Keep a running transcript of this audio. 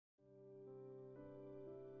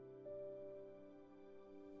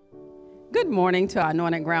Good morning to our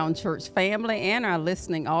Anointed Ground Church family and our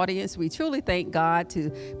listening audience. We truly thank God to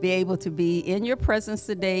be able to be in your presence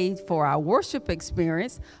today for our worship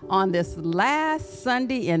experience on this last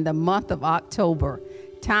Sunday in the month of October.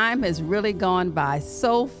 Time has really gone by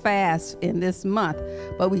so fast in this month,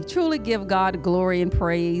 but we truly give God glory and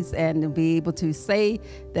praise, and to be able to say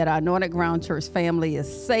that our Anointed Ground Church family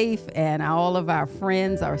is safe and all of our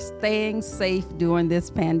friends are staying safe during this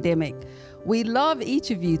pandemic. We love each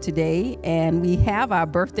of you today, and we have our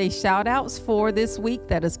birthday shout outs for this week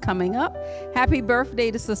that is coming up. Happy birthday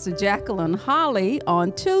to Sister Jacqueline Holly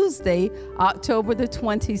on Tuesday, October the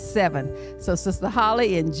 27th. So Sister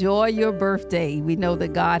Holly, enjoy your birthday. We know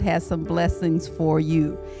that God has some blessings for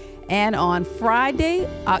you. And on Friday,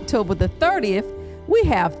 October the 30th, we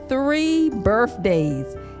have 3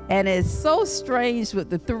 birthdays. And it's so strange with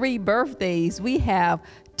the 3 birthdays. We have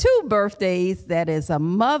 2 birthdays that is a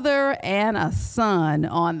mother and a son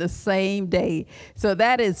on the same day. So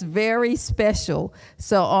that is very special.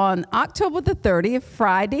 So on October the 30th,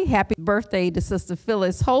 Friday, happy birthday to Sister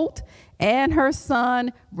Phyllis Holt and her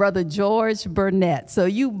son, Brother George Burnett. So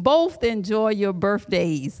you both enjoy your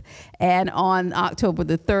birthdays. And on October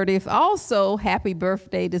the 30th, also happy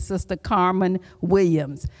birthday to Sister Carmen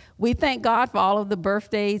Williams. We thank God for all of the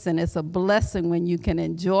birthdays, and it's a blessing when you can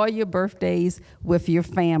enjoy your birthdays with your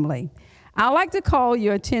family. I'd like to call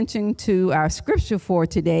your attention to our scripture for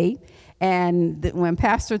today. And when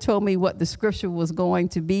Pastor told me what the scripture was going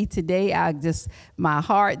to be today, my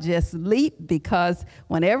heart just leaped, because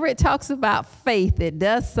whenever it talks about faith, it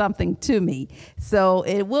does something to me. So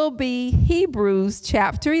it will be Hebrews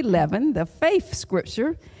chapter 11, the faith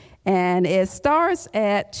scripture, and it starts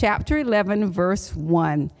at chapter 11, verse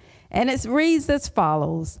 1. And it reads as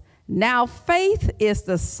follows: Now faith is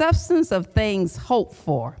the substance of things hoped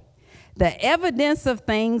for, the evidence of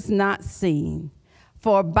things not seen.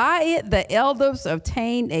 For by it the elders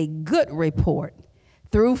obtained a good report.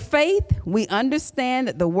 Through faith we understand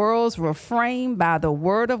that the worlds were framed by the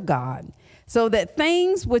word of God, so that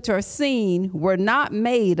things which are seen were not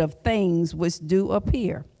made of things which do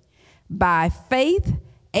appear. By faith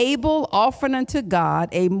Abel offered unto God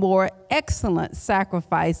a more excellent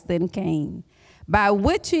sacrifice than Cain, by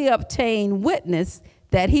which he obtained witness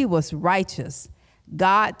that he was righteous,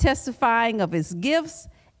 God testifying of his gifts,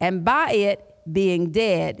 and by it being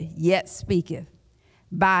dead, yet speaketh.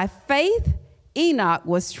 By faith Enoch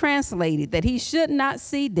was translated, that he should not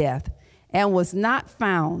see death, and was not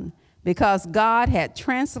found, because God had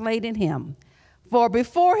translated him. For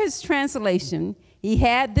before his translation he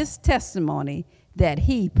had this testimony, that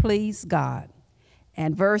he pleased God.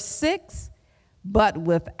 And verse 6, but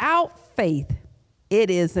without faith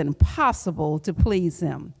it is impossible to please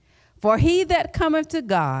him. For he that cometh to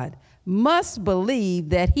God must believe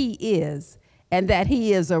that he is, and that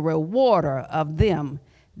he is a rewarder of them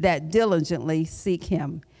that diligently seek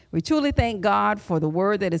him. We truly thank God for the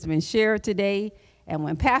word that has been shared today. And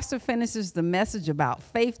when Pastor finishes the message about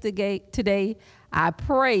faith today, I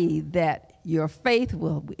pray that your faith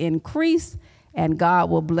will increase and God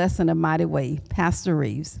will bless in a mighty way. Pastor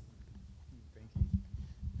Reeves. Thank you.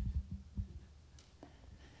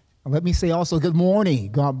 Let me say also good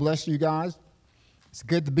morning. God bless you guys. It's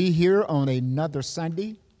good to be here on another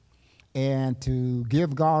Sunday, and to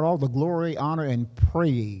give God all the glory, honor, and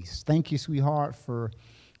praise. Thank you, sweetheart, for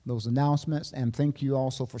those announcements, and thank you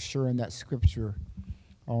also for sharing that scripture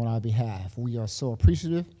on our behalf. We are so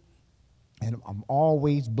appreciative, and I'm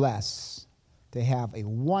always blessed to have a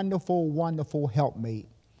wonderful, wonderful helpmate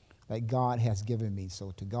that God has given me.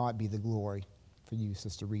 So to God be the glory for you,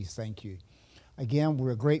 Sister Reeves. Thank you. Again,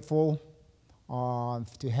 we're grateful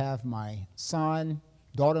to have my son,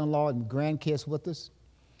 daughter-in-law, and grandkids with us.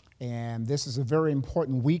 And this is a very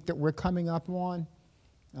important week that we're coming up on.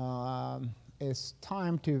 It's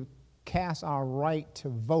time to cast our right to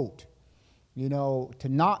vote. You know, to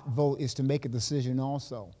not vote is to make a decision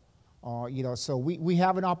also. So we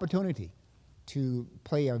have an opportunity to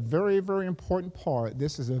play a very, very important part.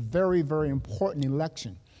 This is a very, very important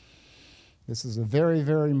election. This is a very,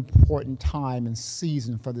 very important time and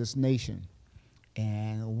season for this nation.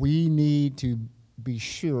 And we need to be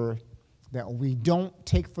sure that we don't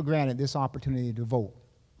take for granted this opportunity to vote.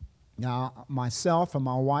 Now, myself and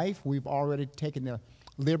my wife, we've already taken the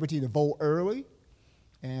liberty to vote early,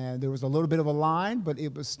 and there was a little bit of a line, but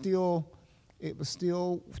things still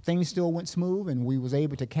went smooth, and we was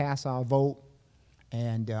able to cast our vote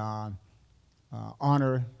and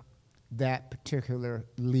honor that particular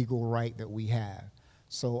legal right that we have.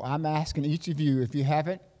 So I'm asking each of you, if you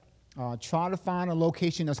haven't, try to find a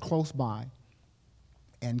location that's close by,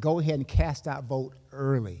 and go ahead and cast that vote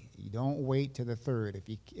early. You don't wait to the 3rd.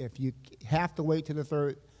 If you have to wait to the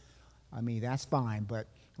 3rd, I mean, that's fine. But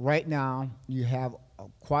right now, you have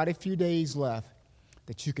quite a few days left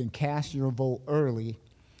that you can cast your vote early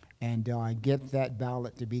and get that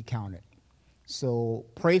ballot to be counted. So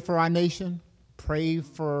pray for our nation. Pray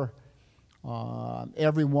for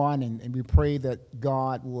everyone, and we pray that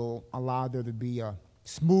God will allow there to be a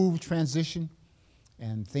smooth transition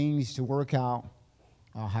and things to work out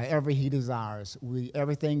however he desires.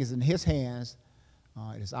 Everything is in his hands.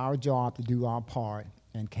 It is our job to do our part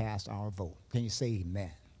and cast our vote. Can you say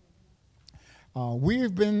amen?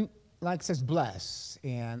 We've been, like I said, blessed.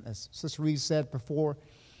 And as Sister Reeves said before,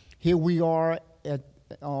 here we are at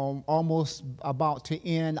almost about to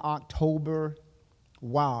end October.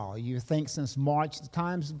 Wow, you think since March, the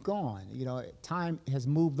time's gone. You know, time has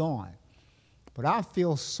moved on. But I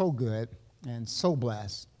feel so good and so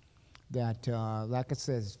blessed that, like I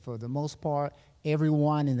said, for the most part,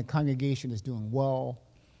 everyone in the congregation is doing well.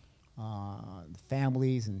 The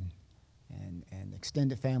families and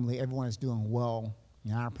extended family, everyone is doing well.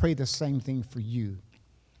 And I pray the same thing for you.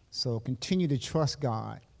 So continue to trust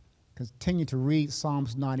God. Continue to read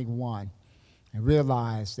Psalms 91 and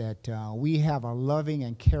realize that we have a loving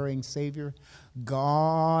and caring Savior.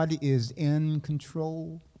 God is in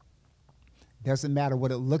control. Doesn't matter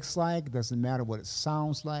what it looks like. Doesn't matter what it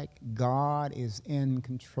sounds like. God is in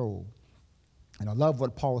control. And I love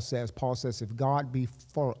what Paul says. Paul says, if God be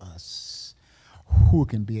for us, who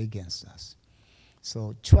can be against us?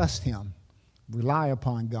 So trust him. Rely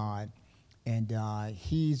upon God. And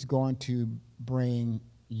he's going to bring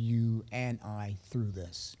you and I through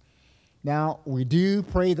this. Now, we do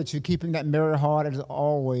pray that you're keeping that merry heart as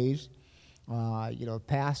always.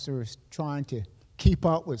 Pastor is trying to keep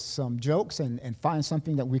up with some jokes and find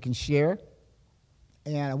something that we can share.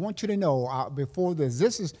 And I want you to know, before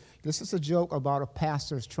this is a joke about a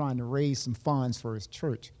pastor trying to raise some funds for his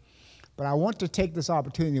church. But I want to take this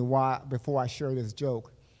opportunity before I share this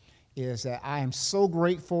joke, is that I am so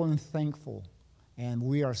grateful and thankful, and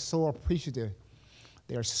we are so appreciative.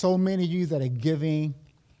 There are so many of you that are giving,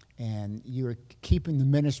 and you're keeping the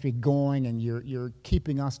ministry going, and you're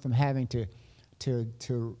keeping us from having to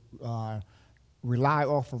rely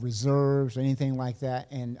off of reserves or anything like that.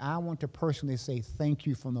 And I want to personally say thank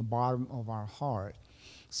you from the bottom of our heart.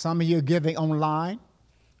 Some of you are giving online,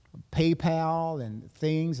 PayPal and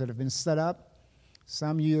things that have been set up.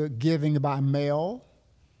 Some of you are giving by mail.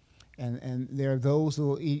 And there are those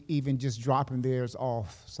who are even just dropping theirs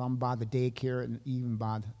off, some by the daycare and even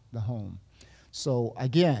by the home. So,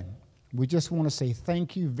 again, we just want to say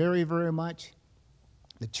thank you very, very much.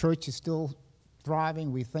 The church is still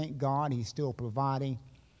thriving. We thank God. He's still providing.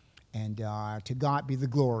 And to God be the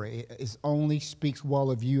glory. It only speaks well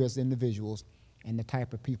of you as individuals and the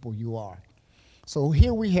type of people you are. So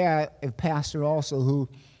here we had a pastor also who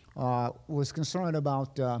was concerned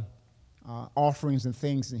about offerings and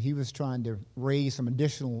things, and he was trying to raise some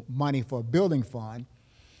additional money for a building fund.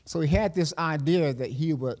 So he had this idea that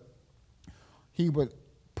he would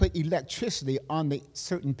put electricity on the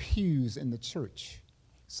certain pews in the church.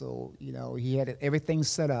 So, he had everything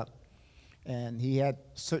set up, and he had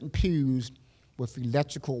certain pews with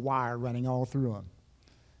electrical wire running all through them.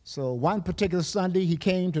 So one particular Sunday, he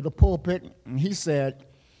came to the pulpit, and he said,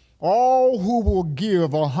 all who will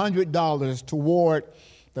give $100 toward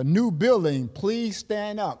the new building, please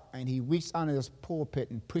stand up. And he reached under this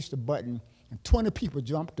pulpit and pushed the button, and 20 people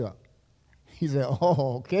jumped up. He said,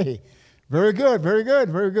 oh, okay, very good, very good,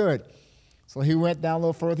 very good. So he went down a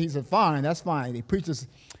little further. He said, fine, that's fine. The preacher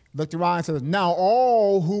looked around and said, now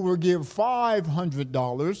all who will give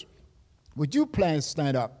 $500, would you please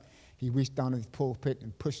stand up? He reached down to the pulpit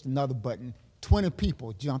and pushed another button. 20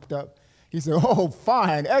 people jumped up. He said, oh,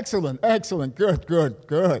 fine, excellent, excellent, good, good,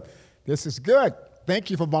 good. This is good. Thank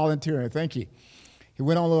you for volunteering. Thank you. He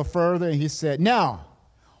went on a little further, and he said, now,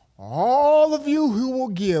 all of you who will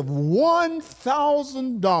give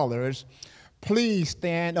 $1,000, please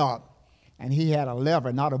stand up. And he had a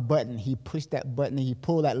lever, not a button. He pushed that button, and he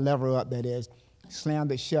pulled that lever up, that is,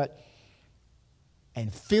 slammed it shut,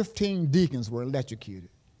 and 15 deacons were electrocuted.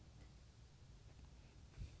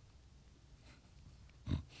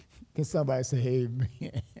 Can somebody say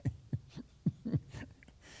amen?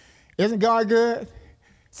 Isn't God good?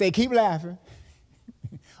 Say, keep laughing.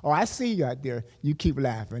 Oh, I see you out there. You keep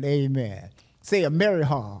laughing. Amen. Say, a merry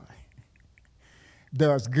heart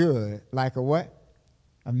does good like a what?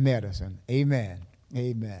 A medicine. Amen.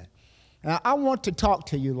 Amen. Now, I want to talk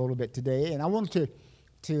to you a little bit today, and I want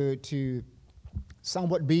to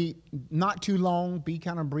somewhat be not too long, be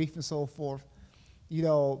kind of brief and so forth. We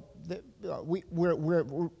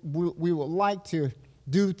would like to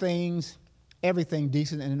do things, everything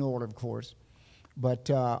decent and in order, of course. But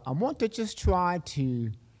I want to just try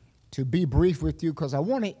to be brief with you because I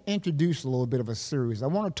want to introduce a little bit of a series. I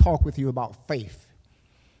want to talk with you about faith.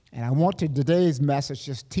 And I want to, today's message,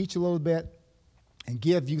 just teach a little bit and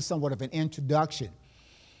give you somewhat of an introduction.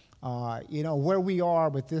 Where we are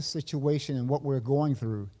with this situation and what we're going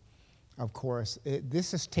through, of course,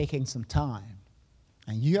 this is taking some time.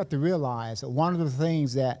 And you have to realize that one of the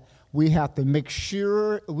things that we have to make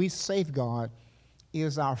sure we safeguard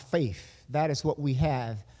is our faith. That is what we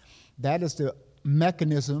have. That is the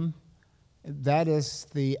mechanism. That is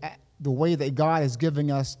the way that God is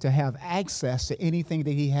giving us to have access to anything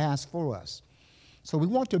that he has for us. So we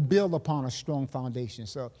want to build upon a strong foundation.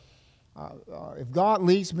 So if God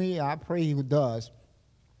leads me, I pray he does.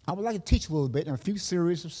 I would like to teach a little bit in a few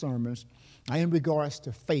series of sermons in regards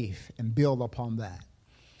to faith and build upon that.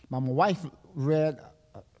 My wife read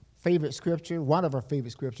a favorite scripture, one of her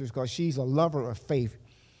favorite scriptures, because she's a lover of faith.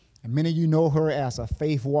 And many of you know her as a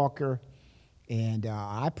faith walker. And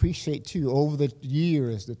I appreciate, too, over the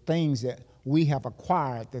years, the things that we have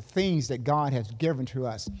acquired, the things that God has given to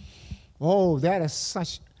us. Oh, that is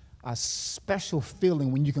such a special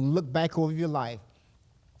feeling when you can look back over your life.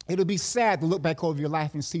 It'll be sad to look back over your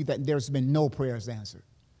life and see that there's been no prayers answered.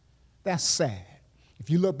 That's sad. If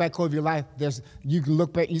you look back over your life, you can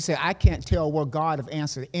look back and you say, I can't tell where God have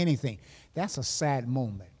answered anything. That's a sad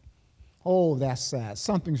moment. Oh, that's sad.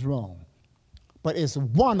 Something's wrong. But it's a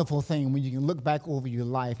wonderful thing when you can look back over your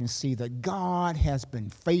life and see that God has been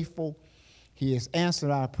faithful. He has answered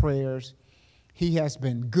our prayers. He has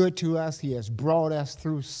been good to us. He has brought us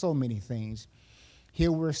through so many things.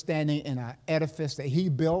 Here we're standing in an edifice that he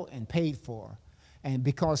built and paid for. And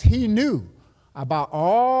because he knew about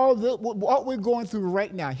all what we're going through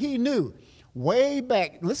right now, he knew way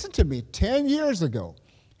back, listen to me, 10 years ago,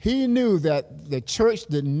 he knew that the church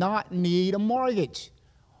did not need a mortgage.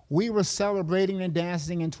 We were celebrating and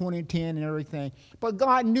dancing in 2010 and everything, but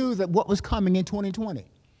God knew that what was coming in 2020.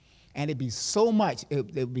 And it would be so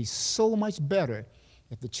much better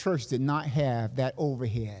if the church did not have that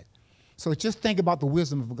overhead. So just think about the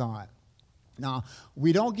wisdom of God. Now,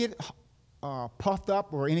 we don't get puffed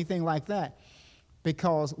up or anything like that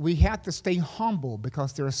because we have to stay humble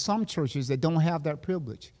because there are some churches that don't have that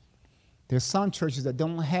privilege. There's some churches that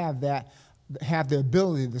don't have the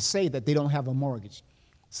ability to say that they don't have a mortgage.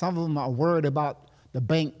 Some of them are worried about the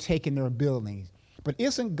bank taking their buildings. But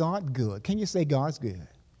isn't God good? Can you say God's good?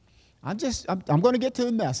 I'm going to get to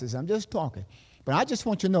the message. I'm just talking. But I just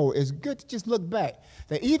want you to know it's good to just look back.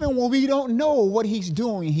 That even when we don't know what he's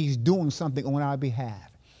doing something on our behalf.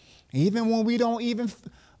 Even when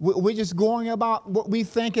we're just going about what we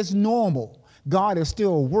think is normal. God is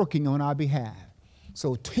still working on our behalf.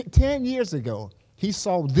 So 10 years ago, he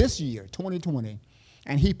saw this year, 2020,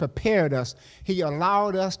 and he prepared us. He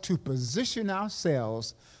allowed us to position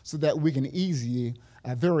ourselves so that we can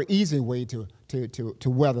a very easy way to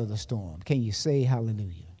weather the storm. Can you say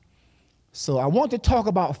hallelujah? So I want to talk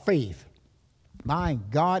about faith. My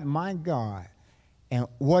God, and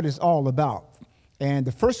what it's all about. And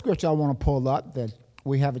the first scripture I want to pull up that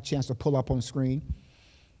we have a chance to pull up on the screen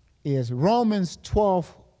is Romans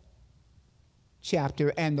 12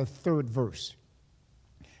 chapter and the 3rd verse.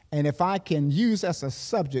 And if I can use as a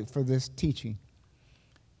subject for this teaching,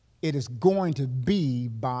 it is going to be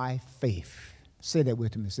by faith. Say that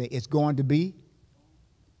with me. Say, it's going to be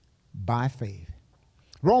by faith.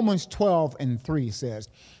 Romans 12 and 3 says,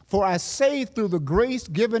 For I say through the grace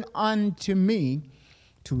given unto me,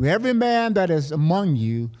 to every man that is among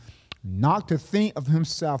you, not to think of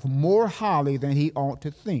himself more highly than he ought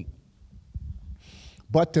to think,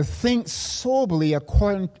 but to think soberly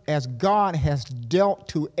according as God has dealt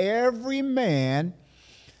to every man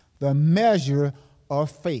the measure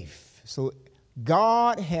of faith. So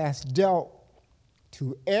God has dealt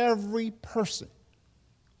to every person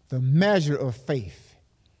the measure of faith.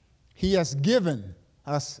 He has given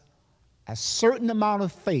us a certain amount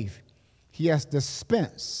of faith. He has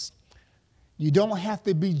dispensed. You don't have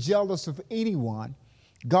to be jealous of anyone.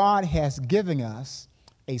 God has given us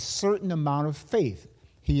a certain amount of faith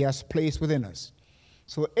he has placed within us.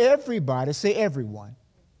 So everybody, say everyone,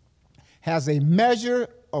 has a measure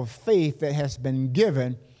of faith that has been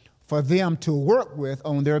given for them to work with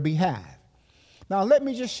on their behalf. Now, let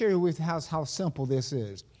me just share with you how simple this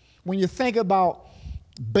is. When you think about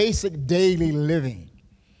basic daily living,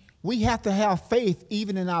 we have to have faith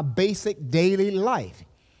even in our basic daily life.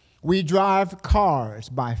 We drive cars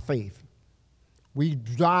by faith. We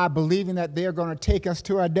drive believing that they're going to take us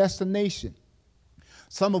to our destination.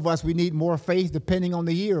 Some of us, we need more faith depending on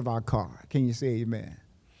the year of our car. Can you say amen?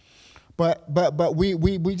 But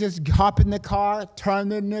we just hop in the car, turn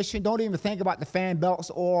the ignition, don't even think about the fan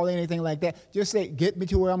belts or anything like that. Just say, get me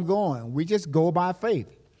to where I'm going. We just go by faith.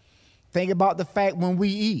 Think about the fact when we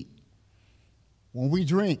eat, when we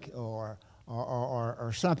drink, or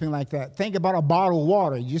something like that. Think about a bottle of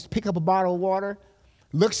water. You just pick up a bottle of water,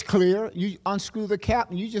 looks clear, you unscrew the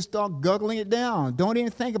cap, and you just start guggling it down. Don't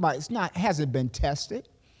even think about it. Hasn't been tested.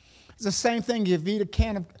 It's the same thing if you eat a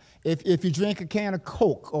can of, if you drink a can of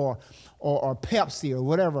Coke or Pepsi or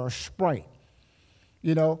whatever, or Sprite.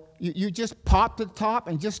 You know, you just pop the top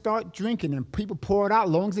and just start drinking, and people pour it out.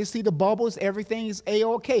 As long as they see the bubbles, everything is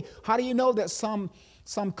A-OK. How do you know that some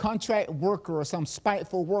contract worker or some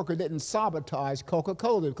spiteful worker didn't sabotage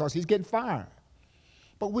Coca-Cola because he's getting fired?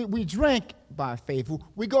 But we drink by faith.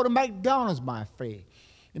 We go to McDonald's by faith.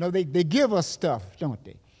 You know, they give us stuff, don't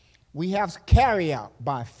they? We have carry out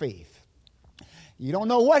by faith. You don't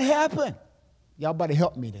know what happened. Y'all better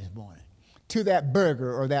help me this morning. To that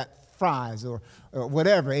burger or that fries or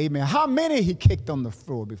whatever, amen. How many he kicked on the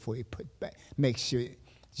floor before he put back? Make sure.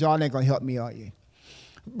 Y'all ain't going to help me, are you?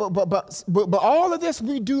 But all of this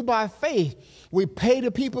we do by faith. We pay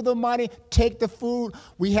the people the money, take the food.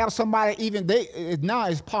 We have somebody, now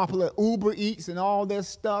it's popular, Uber Eats and all this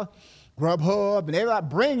stuff, Grubhub, and everybody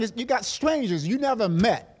bring this. You got strangers you never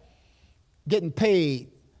met getting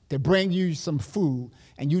paid to bring you some food,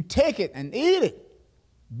 and you take it and eat it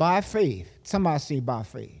by faith. Somebody say by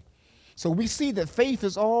faith. So we see that faith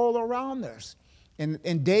is all around us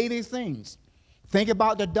in daily things. Think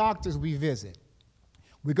about the doctors we visit.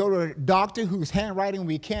 We go to a doctor whose handwriting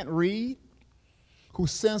we can't read, who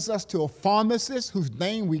sends us to a pharmacist whose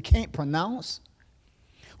name we can't pronounce,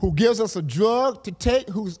 who gives us a drug to take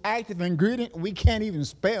whose active ingredient we can't even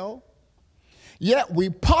spell. Yet we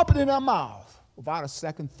pop it in our mouth without a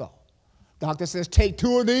second thought. Doctor says, take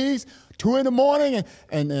 2 of these, 2 in the morning,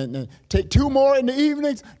 and take 2 more in the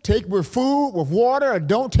evenings. Take with food, with water, or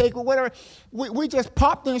don't take with whatever. We just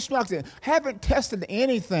pop the instructions. Haven't tested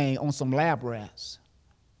anything on some lab rats.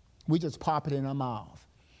 We just pop it in our mouth.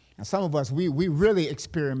 And some of us, we really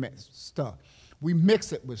experiment stuff. We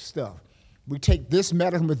mix it with stuff. We take this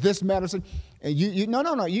medicine with this medicine. And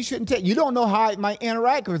no, you shouldn't take. You don't know how it might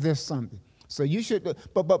interact with this something. So you should,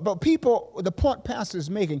 but people, the point Pastor is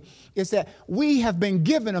making is that we have been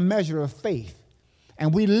given a measure of faith,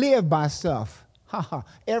 and we live by stuff,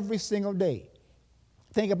 every single day.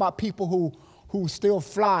 Think about people who still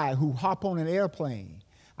fly, who hop on an airplane.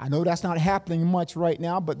 I know that's not happening much right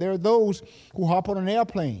now, but there are those who hop on an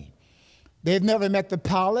airplane. They've never met the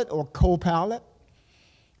pilot or co-pilot.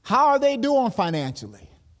 How are they doing financially?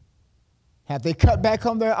 Have they cut back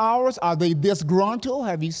on their hours? Are they disgruntled?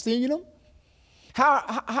 Have you seen them?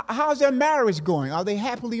 How's their marriage going? Are they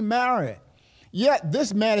happily married? Yet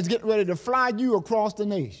this man is getting ready to fly you across the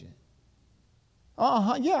nation.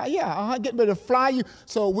 Getting ready to fly you.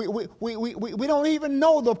 So we don't even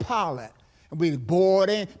know the pilot. And we bored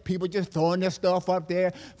in, people just throwing their stuff up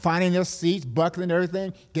there, finding their seats, buckling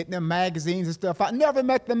everything, getting their magazines and stuff. I never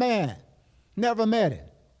met the man. Never met him.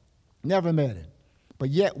 Never met him. But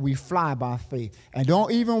yet we fly by faith. And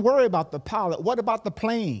don't even worry about the pilot. What about the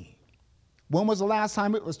plane? When was the last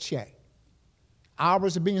time it was checked?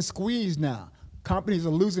 Hours are being squeezed now. Companies are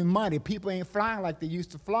losing money. People ain't flying like they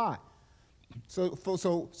used to fly. So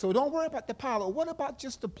don't worry about the pilot. What about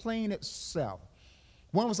just the plane itself?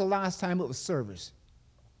 When was the last time it was serviced?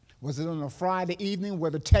 Was it on a Friday evening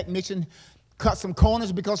where the technician cut some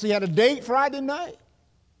corners because he had a date Friday night?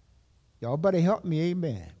 Y'all better help me,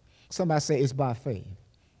 amen. Somebody say it's by faith.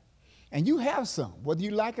 And you have some, whether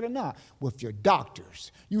you like it or not, with your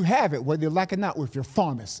doctors. You have it, whether you like it or not, with your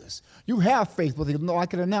pharmacists. You have faith, whether you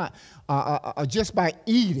like it or not, just by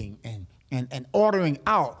eating and ordering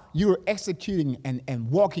out. You're executing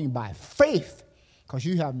and walking by faith because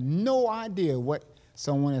you have no idea what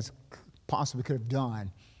someone else possibly could have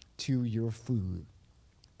done to your food.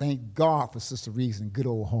 Thank God for Sister Reeves and good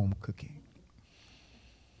old home cooking.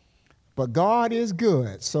 But God is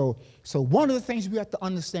good. So one of the things we have to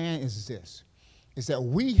understand is this, is that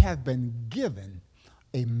we have been given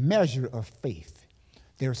a measure of faith.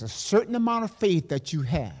 There's a certain amount of faith that you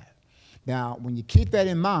have. Now, when you keep that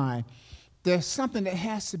in mind, there's something that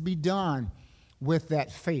has to be done with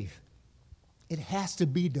that faith. It has to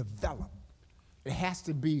be developed. It has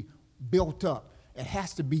to be built up. It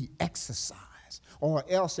has to be exercised, or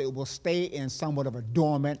else it will stay in somewhat of a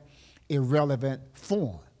dormant, irrelevant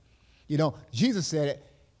form. You know, Jesus said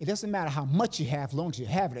it doesn't matter how much you have, as long as you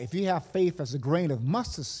have it. If you have faith as a grain of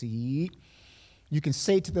mustard seed, you can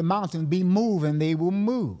say to the mountain, be moved, and they will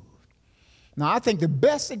move. Now, I think the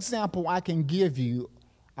best example I can give you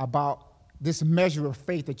about this measure of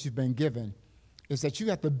faith that you've been given is that you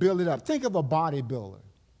have to build it up. Think of a bodybuilder.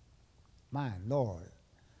 My Lord.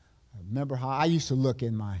 I remember how I used to look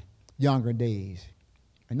in my younger days.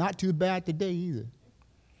 And not too bad today either.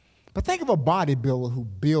 But think of a bodybuilder who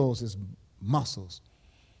builds his muscles.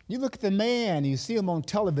 You look at the man, you see him on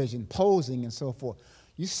television posing and so forth.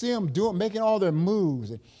 You see them making all their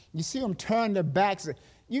moves. You see them turn their backs.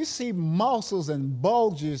 You see muscles and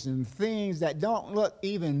bulges and things that don't look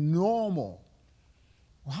even normal.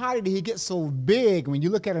 Well, how did he get so big? When you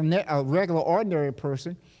look at a regular, ordinary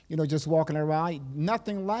person, just walking around,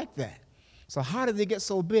 nothing like that. So how did they get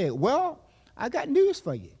so big? Well, I got news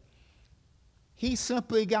for you. He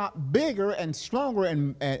simply got bigger and stronger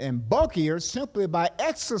and bulkier simply by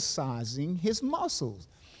exercising his muscles,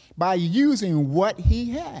 by using what he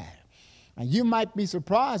had. And you might be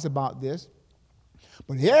surprised about this,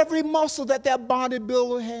 but every muscle that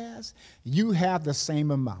bodybuilder has, you have the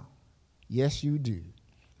same amount. Yes, you do.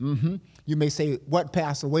 You may say, what,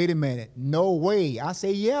 Pastor? Wait a minute. No way. I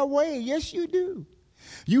say, yeah, way. Yes, you do.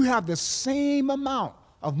 You have the same amount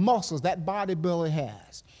of muscles that bodybuilder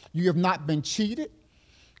has. You have not been cheated.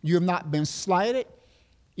 You have not been slighted.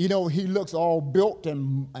 He looks all built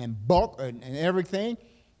and bulk and everything.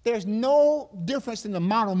 There's no difference in the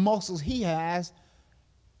amount of muscles he has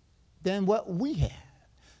than what we have.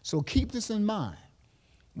 So keep this in mind.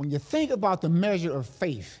 When you think about the measure of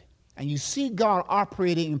faith and you see God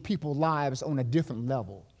operating in people's lives on a different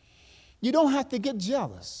level, you don't have to get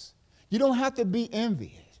jealous. You don't have to be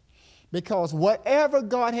envious, because whatever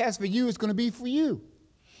God has for you is going to be for you.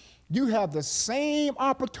 You have the same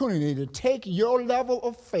opportunity to take your level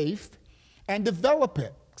of faith and develop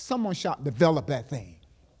it. Someone shout, develop that thing.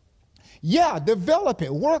 Yeah, develop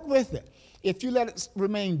it. Work with it. If you let it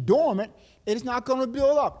remain dormant, it's not going to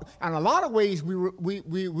build up. And a lot of ways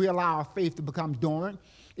we allow our faith to become dormant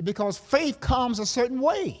because faith comes a certain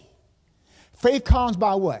way. Faith comes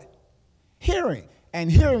by what? Hearing. And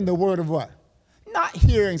hearing the word of what? Not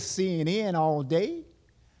hearing CNN all day.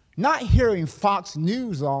 Not hearing Fox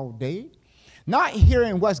News all day. Not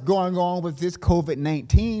hearing what's going on with this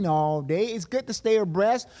COVID-19 all day. It's good to stay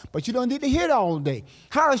abreast, but you don't need to hear it all day.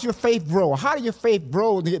 How does your faith grow? How does your faith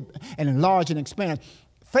grow and enlarge and expand?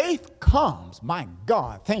 Faith comes, my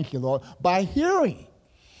God, thank you, Lord, by hearing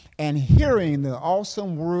and hearing the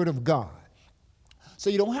awesome word of God. So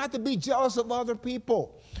you don't have to be jealous of other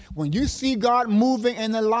people. When you see God moving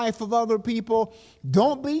in the life of other people,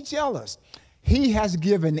 don't be jealous. He has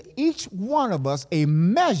given each one of us a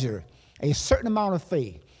measure, a certain amount of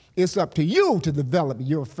faith. It's up to you to develop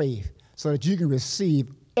your faith so that you can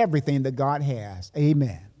receive everything that God has.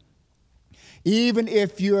 Amen. Even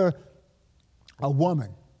if you're a woman,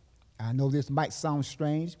 I know this might sound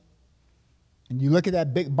strange, and you look at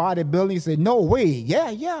that big bodybuilding, you say, no way,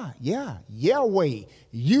 yeah, way.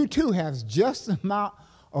 You too have just the amount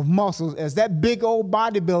of muscles as that big old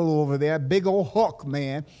bodybuilder over there, big old Hulk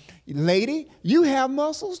man. Lady, you have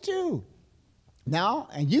muscles too. Now,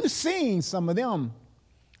 and you've seen some of them.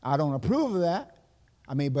 I don't approve of that.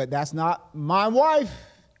 But that's not my wife.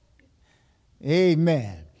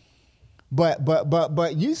 Amen.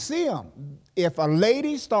 But you see them. If a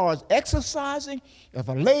lady starts exercising, if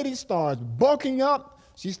a lady starts bulking up,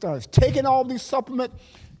 she starts taking all these supplements,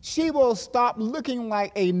 she will stop looking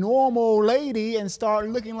like a normal lady and start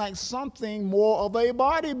looking like something more of a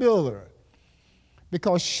bodybuilder.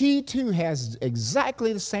 Because she too has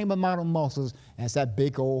exactly the same amount of muscles as that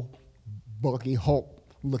big old bulky Hulk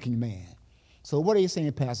looking man. So what are you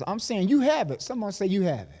saying, Pastor? I'm saying you have it. Someone say you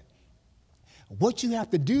have it. What you have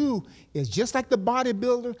to do is just like the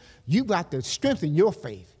bodybuilder, you got to strengthen your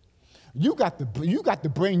faith. You got to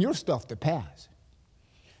bring your stuff to pass.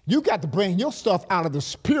 You got to bring your stuff out of the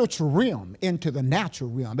spiritual realm into the natural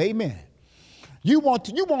realm. Amen. You want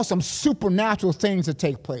some supernatural things to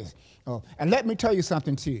take place. And let me tell you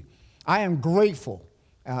something too. I am grateful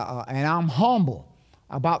and I'm humble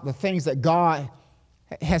about the things that God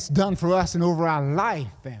has done for us and over our life,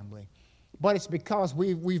 family. But it's because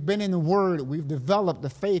we've been in the Word, we've developed the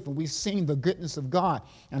faith, and we've seen the goodness of God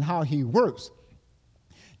and how He works.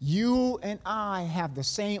 You and I have the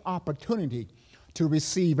same opportunity to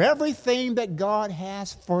receive everything that God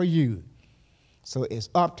has for you. So it's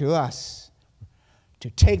up to us to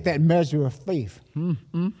take that measure of faith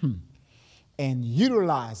and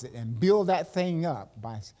utilize it and build that thing up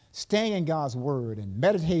by staying in God's Word and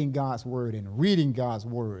meditating God's Word and reading God's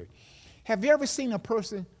Word. Have you ever seen a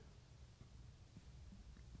person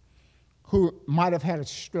who might have had a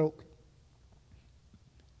stroke?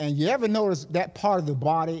 And you ever notice that part of the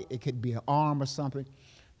body, it could be an arm or something.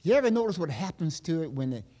 You ever notice what happens to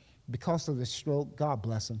it because of the stroke? God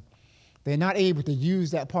bless them. they're not able to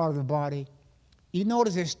use that part of the body, you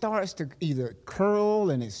notice it starts to either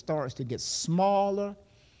curl and it starts to get smaller.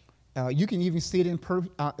 You can even see it in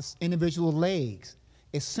individual legs.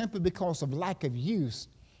 It's simply because of lack of use.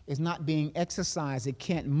 It's not being exercised. It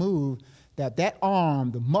can't move. That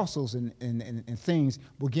arm, the muscles and things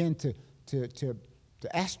begin to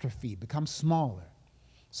atrophy, become smaller.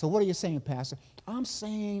 So what are you saying, Pastor? I'm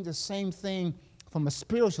saying the same thing from a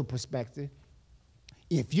spiritual perspective.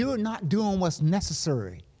 If you're not doing what's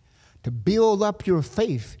necessary to build up your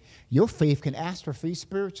faith can atrophy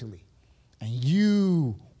spiritually. And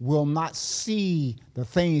you will not see the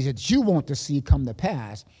things that you want to see come to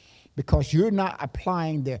pass because you're not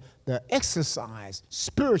applying the exercise,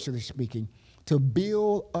 spiritually speaking, to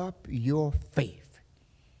build up your faith.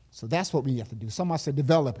 So that's what we have to do. Somebody said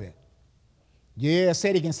develop it. Yeah, say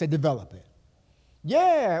it again, say develop it.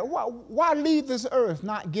 Yeah, why leave this earth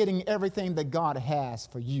not getting everything that God has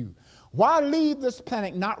for you? Why leave this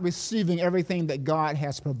planet not receiving everything that God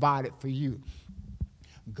has provided for you?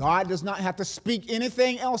 God does not have to speak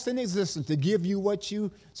anything else in existence to give you what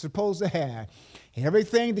you're supposed to have.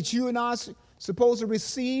 Everything that you and I are supposed to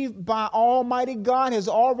receive by Almighty God has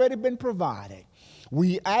already been provided.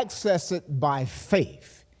 We access it by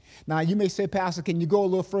faith. Now, you may say, Pastor, can you go a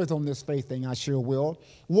little further on this faith thing? I sure will.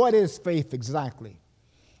 What is faith exactly?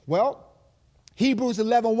 Well, Hebrews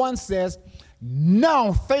 11:1 says,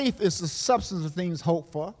 now faith is the substance of things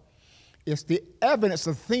hoped for. It's the evidence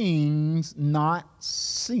of things not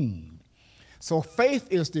seen. So faith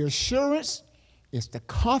is the assurance, it's the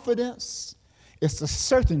confidence, it's the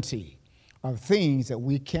certainty of things that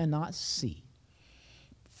we cannot see.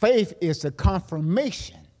 Faith is the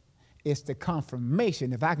confirmation. It's the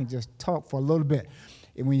confirmation. If I can just talk for a little bit.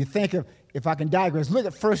 And when you think of, if I can digress, look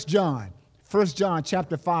at 1 John. 1 John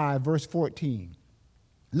chapter 5, verse 14.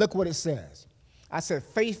 Look what it says. I said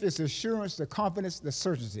faith is the assurance, the confidence, the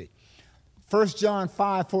certainty. 1 John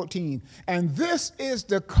 5:14. And this is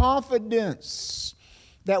the confidence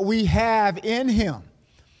that we have in him,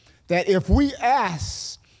 that if we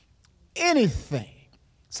ask anything,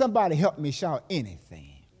 somebody help me shout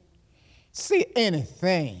anything. See,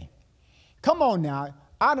 anything. Come on now.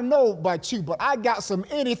 I don't know about you, but I got some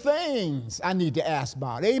anythings I need to ask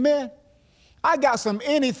about. Amen? I got some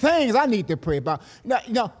anythings I need to pray about.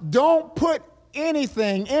 Now, don't put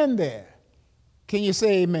anything in there. Can you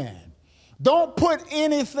say amen? Don't put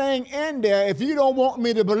anything in there if you don't want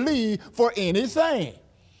me to believe for anything.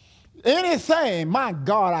 Anything, my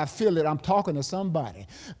God, I feel it. I'm talking to somebody.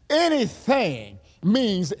 Anything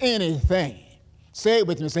means anything. Say it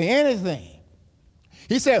with me. Say anything.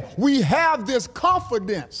 He said, we have this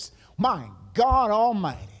confidence, my God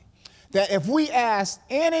Almighty, that if we ask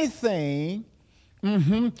anything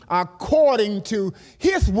according to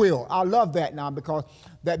his will. I love that now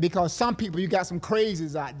because some people, you got some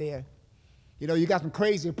crazies out there. You know, you got some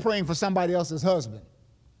crazy praying for somebody else's husband.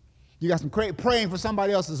 You got some praying for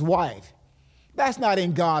somebody else's wife. That's not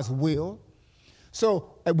in God's will.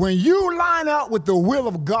 So when you line up with the will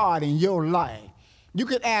of God in your life, you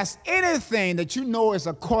can ask anything that you know is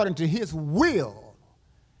according to his will.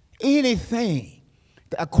 Anything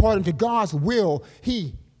that according to God's will,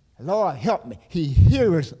 Lord help me, he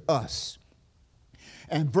hears us.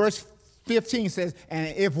 And verse 15 says,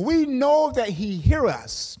 and if we know that he hears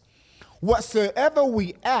us, whatsoever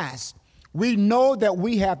we ask, we know that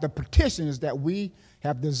we have the petitions that we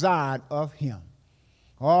have desired of him.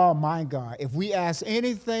 Oh, my God. If we ask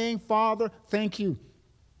anything, Father, thank you.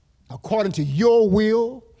 According to your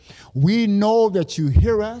will, we know that you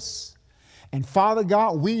hear us. And, Father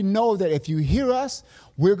God, we know that if you hear us,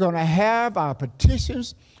 we're going to have our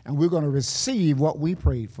petitions and we're going to receive what we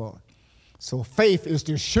prayed for. So faith is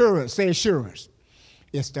the assurance. Say assurance.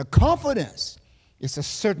 It's the confidence. It's the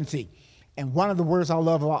certainty. And one of the words I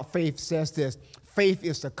love about faith says this, faith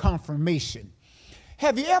is the confirmation.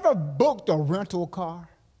 Have you ever booked a rental car?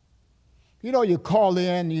 You know, you call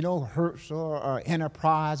in, you know, Hertz or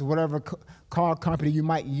Enterprise, or whatever car company you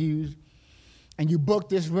might use, and you book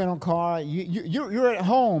this rental car. You're at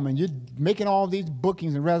home, and you're making all these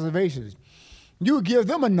bookings and reservations. You give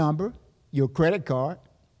them a number, your credit card,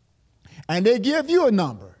 and they give you a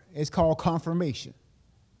number. It's called confirmation.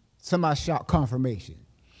 Somebody shout confirmation.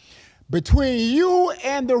 Between you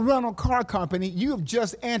and the rental car company, you've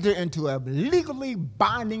just entered into a legally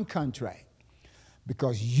binding contract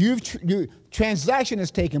because transaction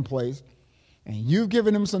has taken place, and you've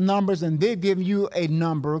given them some numbers, and they've given you a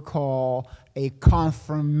number called a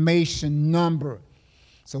confirmation number.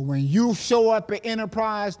 So when you show up at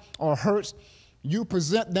Enterprise or Hertz, you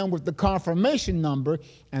present them with the confirmation number,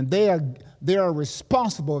 and they are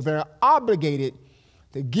responsible, they're obligated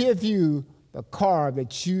to give you the car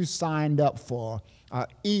that you signed up for,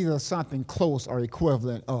 either something close or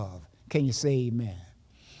equivalent of. Can you say amen?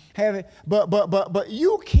 Have it, but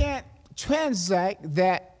you can't transact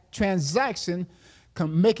that transaction,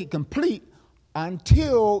 make it complete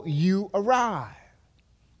until you arrive.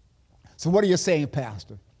 So what are you saying,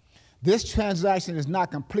 Pastor? This transaction is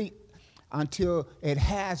not complete until it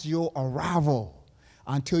has your arrival,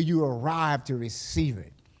 until you arrive to receive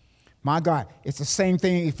it. My God, it's the same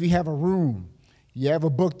thing if you have a room. You ever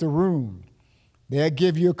booked a room, they'll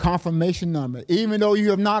give you a confirmation number. Even though you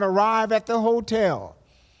have not arrived at the hotel,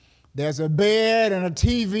 there's a bed and a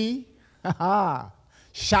TV,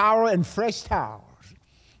 shower and fresh towels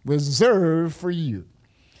reserved for you.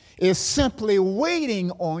 It's simply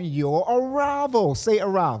waiting on your arrival. Say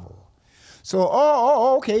arrival. So,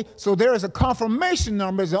 okay. So there is a confirmation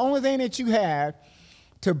number. It's the only thing that you have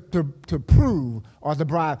to prove or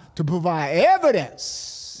to provide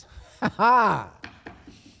evidence of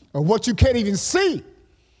what you can't even see.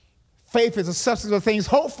 Faith is a substance of things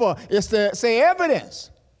hoped for. It's to say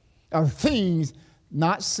evidence of things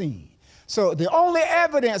not seen. So the only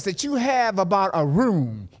evidence that you have about a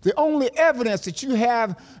room, the only evidence that you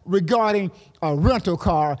have regarding a rental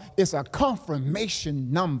car is a confirmation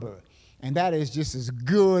number. And that is just as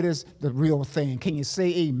good as the real thing. Can you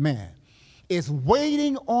say amen? It's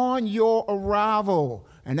waiting on your arrival.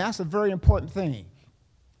 And that's a very important thing.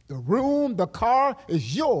 The room, the car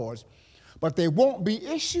is yours, but they won't be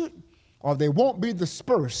issued or they won't be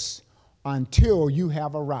dispersed until you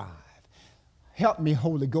have arrived. Help me,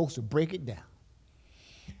 Holy Ghost, to break it down.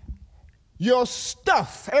 Your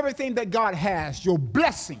stuff, everything that God has, your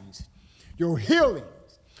blessings, your healings,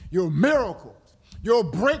 your miracles, your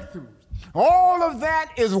breakthroughs, all of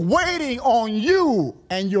that is waiting on you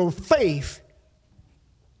and your faith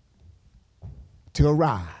to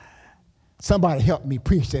arrive. Somebody help me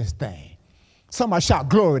preach this thing. Somebody shout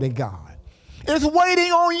glory to God. It's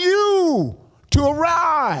waiting on you to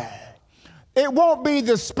arrive. It won't be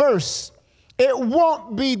dispersed. It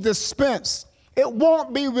won't be dispensed. It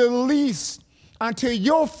won't be released until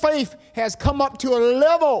your faith has come up to a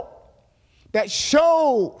level that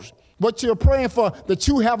shows what you're praying for, that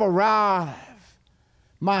you have arrived.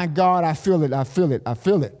 My God, I feel it, I feel it, I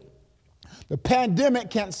feel it. The pandemic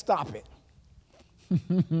can't stop it.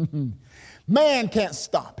 Man can't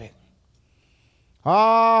stop it.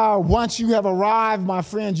 Once you have arrived, my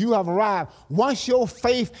friends, you have arrived. Once your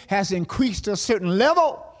faith has increased to a certain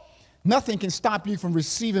level, nothing can stop you from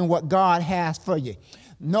receiving what God has for you.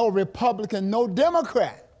 No Republican, no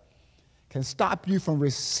Democrat can stop you from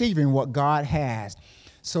receiving what God has.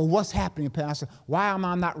 So what's happening, Pastor? Why am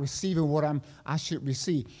I not receiving what I should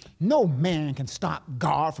receive? No man can stop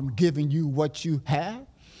God from giving you what you have.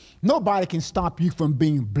 Nobody can stop you from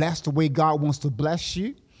being blessed the way God wants to bless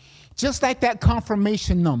you. Just like that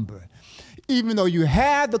confirmation number. Even though you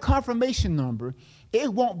have the confirmation number,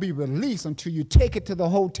 it won't be released until you take it to the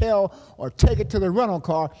hotel or take it to the rental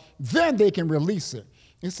car. Then they can release it.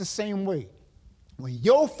 It's the same way. When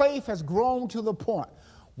your faith has grown to the point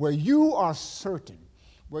where you are certain,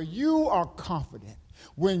 where you are confident,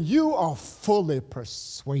 when you are fully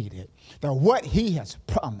persuaded that what he has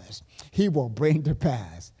promised, he will bring to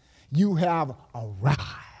pass, you have arrived,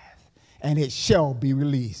 and it shall be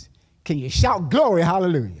released. Can you shout glory,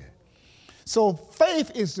 hallelujah? So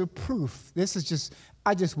faith is the proof.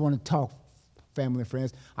 I just want to talk, family and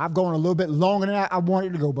friends. I've gone a little bit longer than I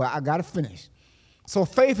wanted to go, but I got to finish. So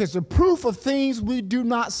faith is the proof of things we do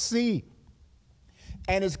not see.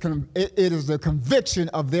 And it is the conviction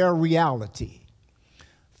of their reality.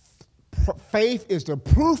 Faith is the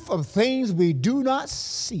proof of things we do not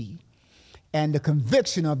see and the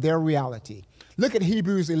conviction of their reality. Look at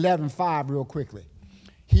Hebrews 11:5 real quickly.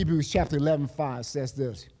 Hebrews chapter 11:5 says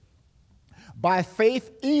this. By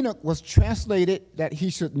faith Enoch was translated that he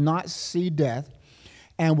should not see death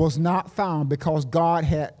and was not found because God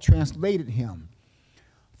had translated him.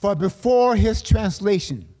 For before his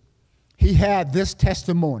translation, he had this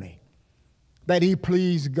testimony that he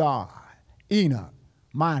pleased God. Enoch,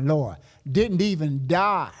 my Lord, didn't even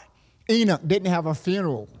die. Enoch didn't have a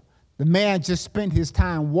funeral. The man just spent his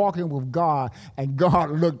time walking with God, and God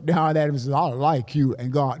looked down at him and said, I like you,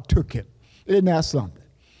 and God took him. Isn't that something?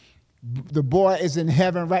 The boy is in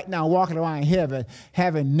heaven right now, walking around heaven,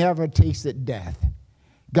 having never tasted death.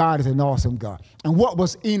 God is an awesome God. And what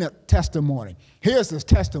was Enoch's testimony? Here's his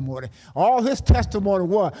testimony. All his testimony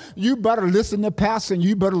was, you better listen to Pastor and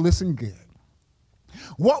you better listen good.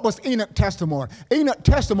 What was Enoch's testimony? Enoch's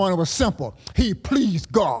testimony was simple. He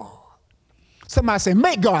pleased God. Somebody say,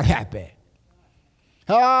 make God happy.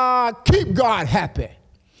 Keep God happy.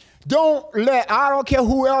 I don't care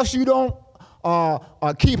who else you don't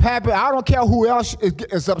keep happy. I don't care who else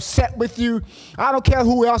is upset with you. I don't care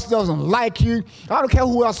who else doesn't like you. I don't care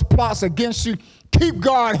who else plots against you. Keep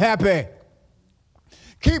God happy.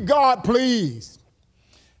 Keep God pleased.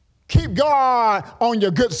 Keep God on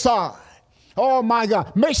your good side. Oh my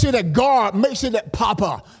God. Make sure that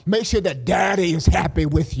Papa, make sure that Daddy is happy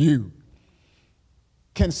with you.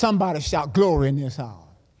 Can somebody shout glory in this house?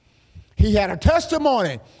 He had a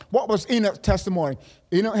testimony. What was Enoch's testimony?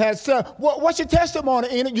 Enoch had said, what's your testimony,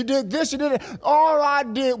 Enoch? You did this, you did that. All I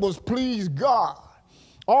did was please God.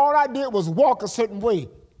 All I did was walk a certain way.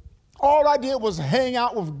 All I did was hang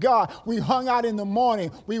out with God. We hung out in the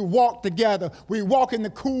morning. We walked together. We walked in the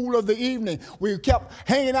cool of the evening. We kept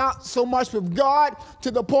hanging out so much with God to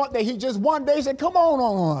the point that he just one day said, come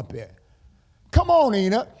on up here. Come on,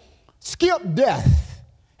 Enoch. Skip death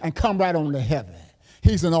and come right on to heaven.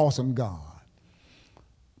 He's an awesome God.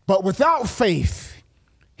 But without faith,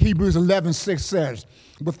 Hebrews 11:6 says,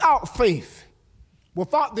 without faith,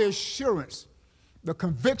 without the assurance, the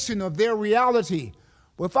conviction of their reality,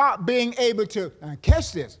 without being able to,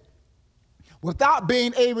 catch this, without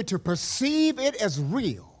being able to perceive it as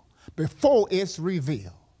real before it's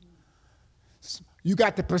revealed. You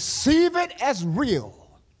got to perceive it as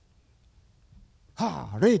real.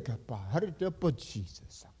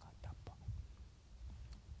 Jesus.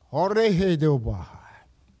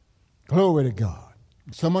 Glory to God.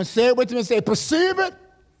 Someone say it with me and say, perceive it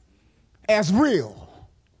as real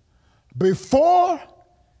before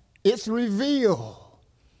it's revealed.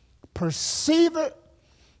 Perceive it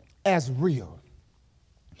as real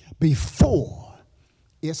before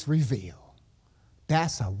it's revealed.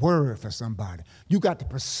 That's a word for somebody. You got to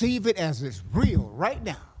perceive it as it's real right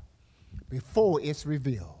now before it's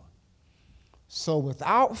revealed. So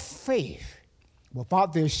without faith,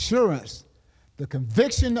 without the assurance, the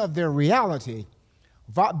conviction of their reality,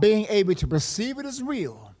 without being able to perceive it as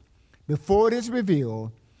real before it is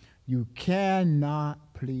revealed, you cannot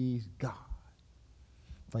please God.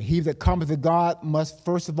 For he that cometh to God must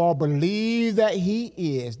first of all believe that he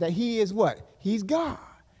is what? He's God.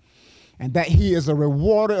 And that he is a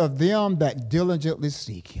rewarder of them that diligently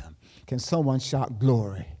seek him. Can someone shout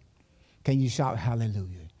glory? Can you shout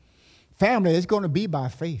hallelujah? Family, it's going to be by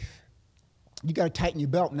faith. You got to tighten your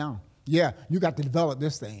belt now. Yeah, you got to develop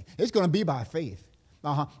this thing. It's going to be by faith.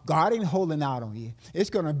 God ain't holding out on you. It's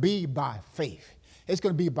going to be by faith. It's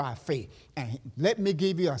going to be by faith. And let me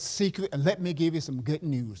give you a secret and let me give you some good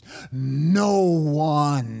news. No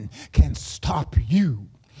one can stop you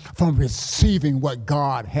from receiving what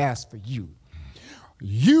God has for you.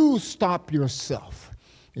 You stop yourself.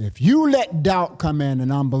 If you let doubt come in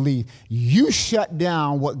and unbelief, you shut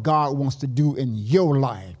down what God wants to do in your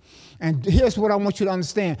life. And here's what I want you to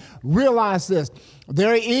understand. Realize this.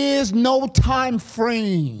 There is no time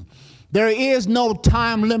frame. There is no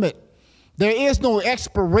time limit. There is no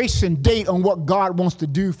expiration date on what God wants to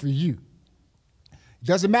do for you. It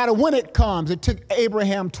doesn't matter when it comes. It took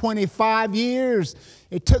Abraham 25 years.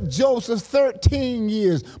 It took Joseph 13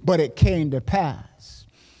 years, but it came to pass.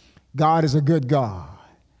 God is a good God.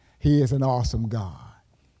 He is an awesome God.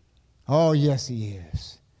 Oh, yes, he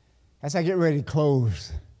is. As I get ready to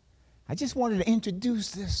close, I just wanted to introduce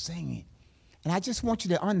this thing, and I just want you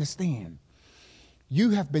to understand, you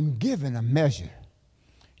have been given a measure.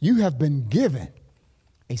 You have been given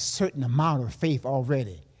a certain amount of faith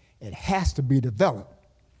already. It has to be developed,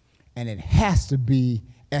 and it has to be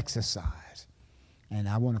exercised. And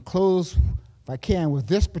I want to close, if I can, with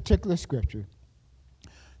this particular scripture.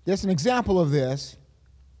 There's an example of this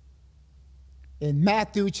in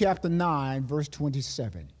Matthew chapter 9, verse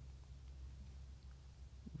 27.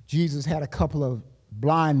 Jesus had a couple of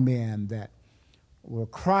blind men that were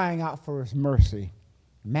crying out for his mercy.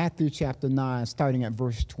 Matthew chapter 9, starting at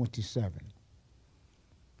verse 27.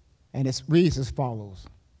 And it reads as follows.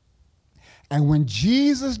 And when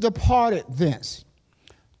Jesus departed thence,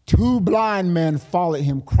 two blind men followed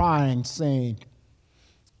him, crying, saying,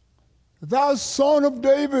 Thou son of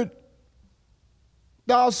David,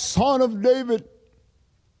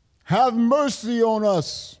 have mercy on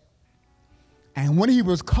us. And when he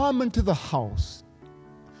was come into the house,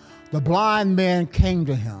 the blind man came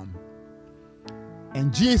to him.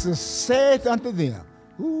 And Jesus saith unto them,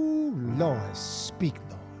 Ooh, Lord, speak,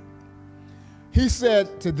 Lord. He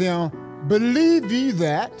said to them, Believe ye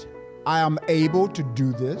that I am able to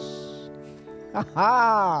do this?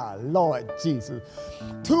 Lord Jesus.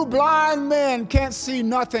 Two blind men can't see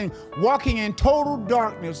nothing, walking in total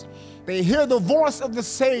darkness. They hear the voice of the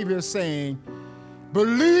Savior saying,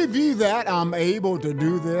 Believe ye that I'm able to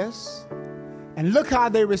do this? And look how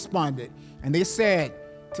they responded. And they said,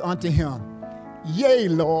 unto him, yea,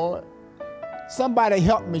 Lord. Somebody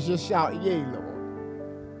help me just shout, yea, Lord.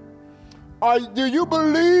 Do you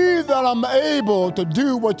believe that I'm able to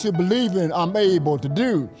do what you believe in I'm able to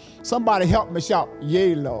do? Somebody help me shout,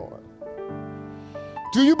 yea, Lord.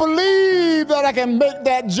 Do you believe that I can make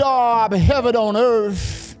that job heaven on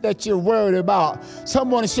earth that you're worried about?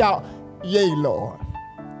 Someone shout, yea, Lord.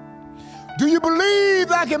 Do you believe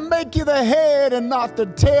that I can make you the head and not the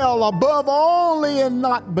tail, above only and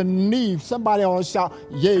not beneath? Somebody ought to shout,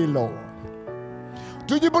 yea, Lord.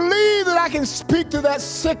 Do you believe that I can speak to that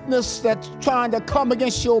sickness that's trying to come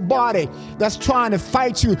against your body, that's trying to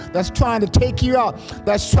fight you, that's trying to take you out,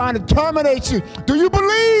 that's trying to terminate you? Do you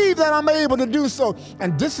believe that I'm able to do so?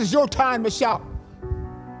 And this is your time to shout.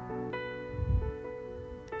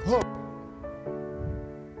 Oh.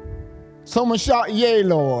 Someone shout, yea,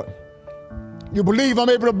 Lord. You believe I'm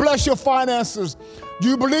able to bless your finances.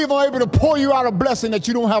 You believe I'm able to pour you out a blessing that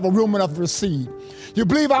you don't have a room enough to receive. You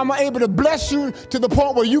believe I'm able to bless you to the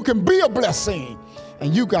point where you can be a blessing.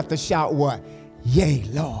 And you got to shout what? Yea,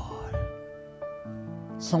 Lord.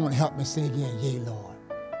 Someone help me say again, yea, Lord.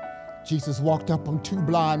 Jesus walked up on two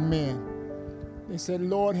blind men. They said,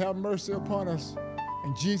 Lord, have mercy upon us.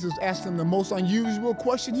 And Jesus asked them the most unusual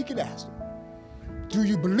question he could ask them. Do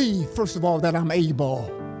you believe, first of all, that I'm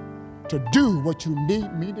able to do what you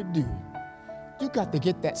need me to do? You got to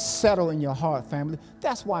get that settled in your heart, family.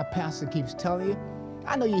 That's why Pastor keeps telling you.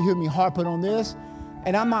 I know you hear me harping on this,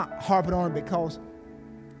 and I'm not harping on it because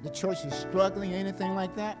the church is struggling or anything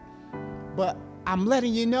like that, but I'm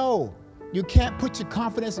letting you know you can't put your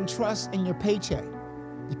confidence and trust in your paycheck.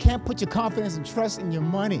 You can't put your confidence and trust in your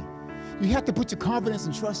money. You have to put your confidence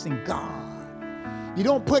and trust in God. You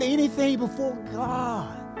don't put anything before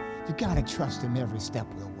God. You got to trust him every step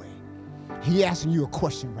of the way. He asking you a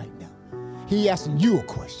question right now. He asking you a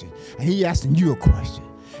question, and he asking you a question,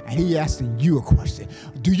 and he asking you a question.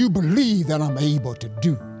 Do you believe that I'm able to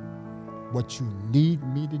do what you need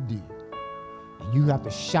me to do? And you have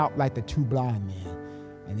to shout like the two blind men.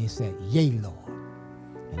 And they said, yea, Lord.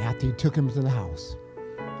 And after he took him to the house,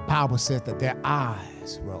 the Bible says that their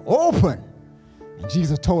eyes were open. And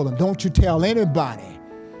Jesus told them, don't you tell anybody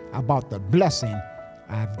about the blessing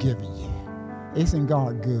I've given you. Isn't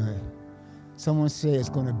God good? Someone said it's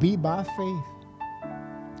going to be by faith.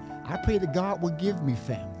 I pray that God will give me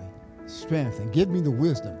family, strength, and give me the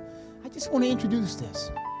wisdom. I just want to introduce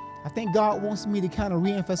this. I think God wants me to kind of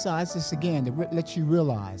reemphasize this again, to let you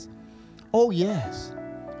realize, oh, yes.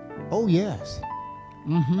 Oh, yes.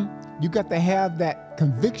 You got to have that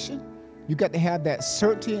conviction. You got to have that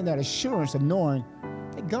certainty and that assurance of knowing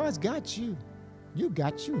that God's got you. You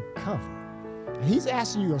got you covered. And he's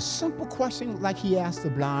asking you a simple question like he asked the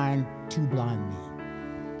two blind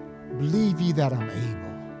men. Believe ye that I'm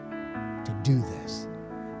able to do this.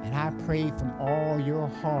 And I pray from all your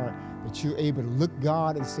heart that you're able to look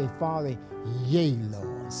God and say, Father, yea,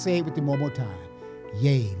 Lord. Say it with me one more time.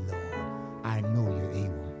 Yea, Lord. I know you're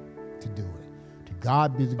able to do it. To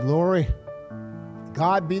God be the glory. To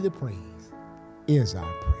God be the praise, is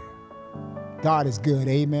our prayer. God is good.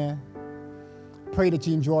 Amen. Pray that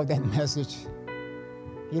you enjoyed that message.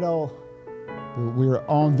 You know, we're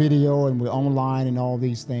on video and we're online and all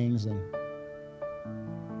these things, and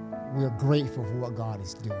we're grateful for what God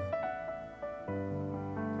is doing.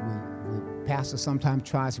 Pastor sometimes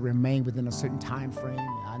tries to remain within a certain time frame.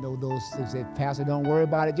 I know those things that, Pastor, don't worry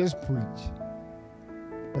about it, just preach.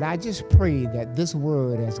 But I just pray that this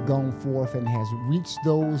word has gone forth and has reached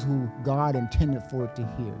those who God intended for it to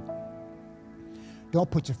hear. Don't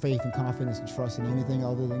put your faith and confidence and trust in anything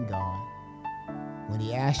other than God. When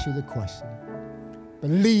he asks you the question,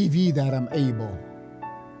 believe ye that I'm able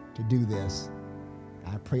to do this,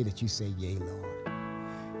 I pray that you say, yea, Lord.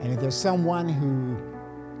 And if there's someone who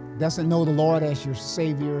doesn't know the Lord as your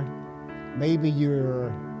Savior, maybe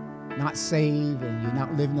you're not saved and you're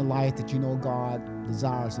not living the life that you know God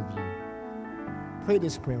desires of you, pray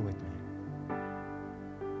this prayer with me.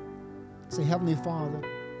 Say, Heavenly Father,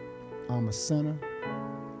 I'm a sinner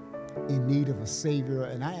in need of a Savior,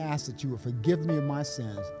 and I ask that you would forgive me of my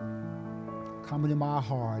sins. Come into my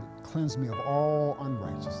heart, cleanse me of all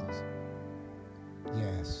unrighteousness.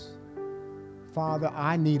 Yes. Father,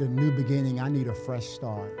 I need a new beginning. I need a fresh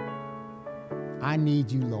start. I need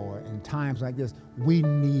you, Lord. In times like this, we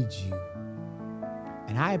need you.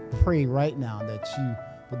 And I pray right now that you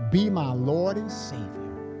would be my Lord and Savior.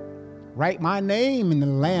 Write my name in the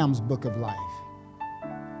Lamb's book of life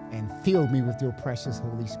and fill me with your precious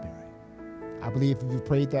Holy Spirit. I believe if you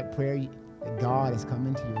prayed that prayer, that God has come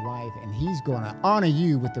into your life and he's going to honor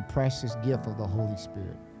you with the precious gift of the Holy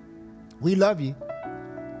Spirit. We love you.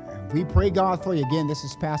 We pray God for you. Again, this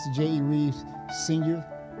is Pastor J.E. Reeves, Senior,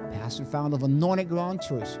 pastor, founder of Anointed Ground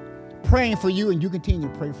Church, praying for you, and you continue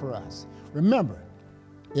to pray for us. Remember,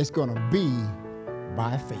 it's going to be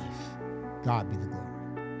by faith. God be the glory.